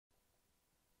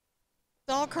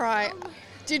I'll cry.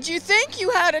 Did you think you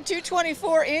had a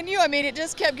 224 in you? I mean, it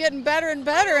just kept getting better and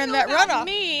better in that runoff.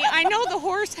 Me, I know the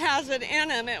horse has it in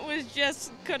him. It was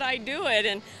just, could I do it?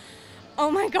 And oh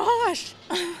my gosh,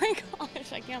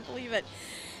 I can't believe it.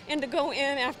 And to go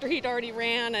in after he'd already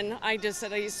ran, and I just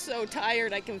said, he's so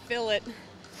tired, I can feel it.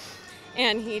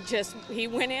 And he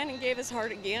went in and gave his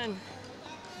heart again.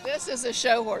 This is a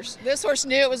show horse. This horse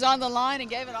knew it was on the line and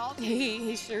gave it all to you.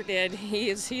 He sure did.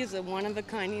 He's a one of a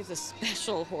kind. He's a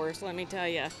special horse, let me tell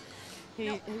you.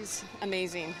 He's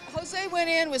amazing. Jose went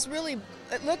in, was really,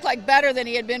 it looked like better than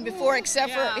he had been before,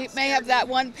 except for he may have that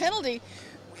one penalty.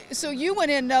 So you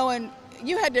went in knowing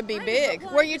you had to be big.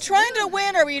 Were you trying to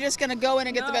win, or were you just going to go in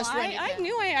and get the best run you I can?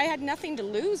 knew I had nothing to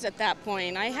lose at that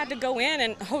point. I had to go in,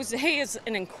 and Jose is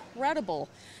an incredible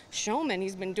showman.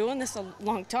 He's been doing this a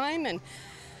long time, and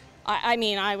I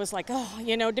mean, I was like, oh,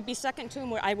 you know, to be second to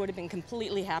him, I would have been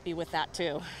completely happy with that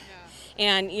too. Yeah.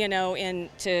 And you know,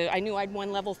 I knew I'd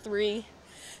won level 3,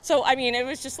 so I mean, it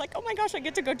was just like, oh my gosh, I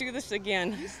get to go do this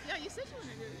again. You said you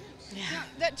wanted to do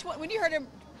it. Yeah. When you heard him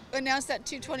announce that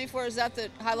 224, is that the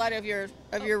highlight of your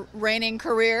reigning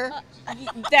career?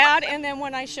 That, and then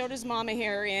when I showed his mama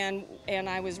here, and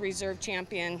I was reserve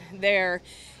champion there,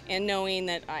 and knowing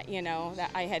that you know, that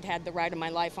I had the ride of my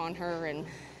life on her, and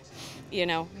you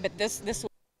know, but this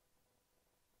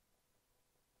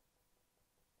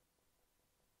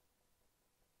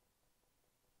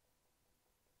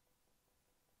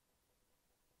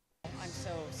I'm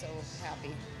so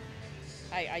happy.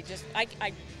 I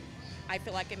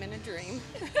feel like I'm in a dream.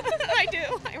 I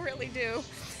do, I really do.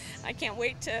 I can't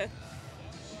wait to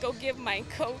go give my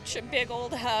coach a big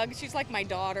old hug. She's like my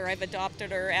daughter. I've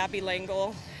adopted her, Abby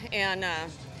Langle, and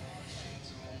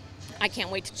I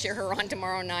can't wait to cheer her on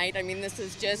tomorrow night. I mean, this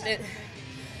is just it.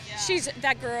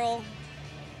 That girl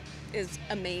is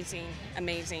amazing,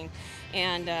 amazing,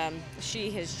 and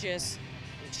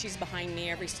she's behind me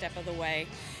every step of the way.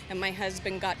 And my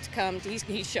husband got to come.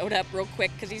 He showed up real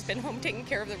quick because he's been home taking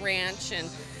care of the ranch, and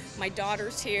my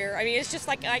daughter's here. I mean, it's just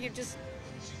like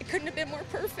it couldn't have been more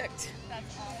perfect.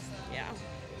 That's awesome.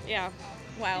 Yeah.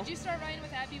 Wow. Did you start riding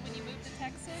with Abby when you moved to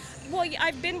Texas? Well,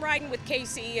 I've been riding with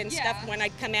Casey and stuff when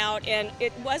I'd come out, and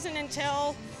it wasn't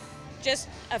until just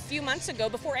a few months ago,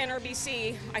 before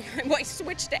NRBC, I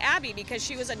switched to Abby because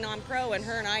she was a non-pro, and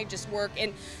her and I just work,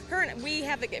 and we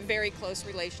have a very close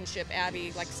relationship.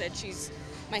 Abby, like I said,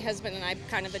 my husband and I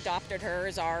kind of adopted her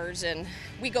as ours, and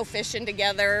we go fishing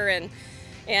together, and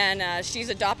she's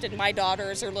adopted my daughter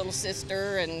as her little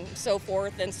sister, and so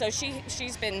forth, and so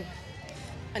she's been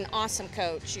an awesome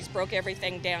coach. She's broke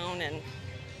everything down, and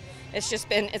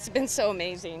it's been so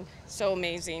amazing,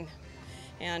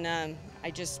 and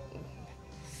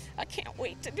I can't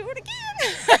wait to do it again.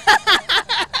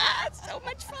 It's so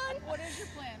much fun. What is your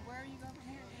plan? Where are you going from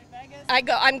here? Vegas?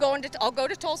 I'll go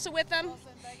to Tulsa with him,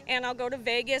 and I'll go to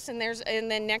Vegas, and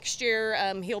then next year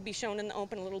he'll be shown in the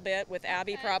Open a little bit with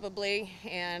Abby probably,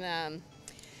 and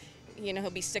you know,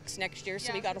 he'll be 6 next year,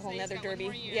 so we got a whole nother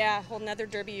derby. Yeah, whole nother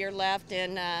derby year left,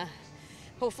 and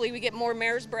hopefully we get more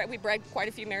mares bred. We bred quite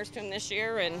a few mares to him this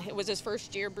year, and it was his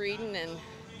first year breeding, and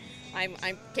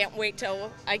I can't wait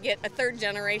till I get a 3rd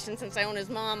generation, since I own his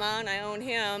mama and I own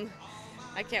him.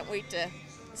 I can't wait to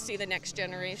see the next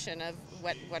generation of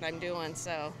what I'm doing,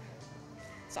 so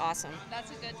it's awesome.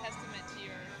 That's a good testament to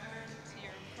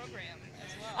your program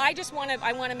as well.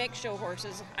 I want to make show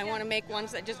horses. I want to make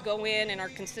ones that just go in and are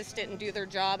consistent and do their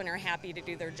job and are happy to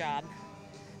do their job.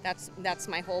 That's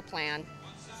my whole plan.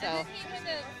 So. And did he win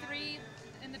the 3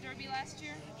 in the Derby last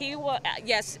year? He was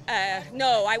yes.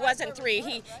 No, I wasn't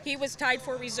 3. He was tied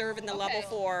for reserve in the level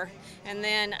 4, and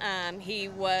then he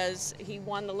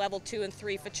won the level 2 and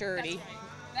 3 futurity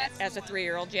as a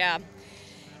 3-year-old. Yeah.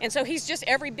 And so he's just,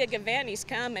 every big event he's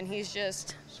come, and he's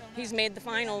made the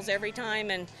finals every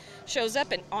time and shows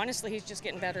up, and honestly he's just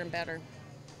getting better and better.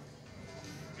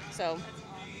 So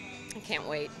I can't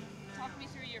wait. Talk me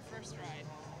through your first ride.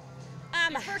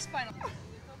 Your first final.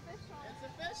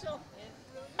 It's official.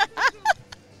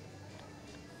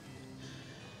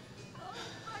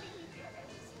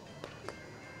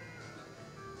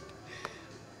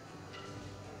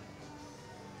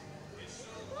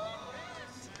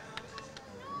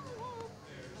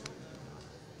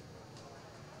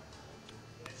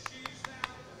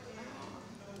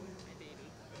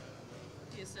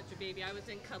 He is such a baby. I was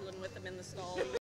in cuddling with him in the stall.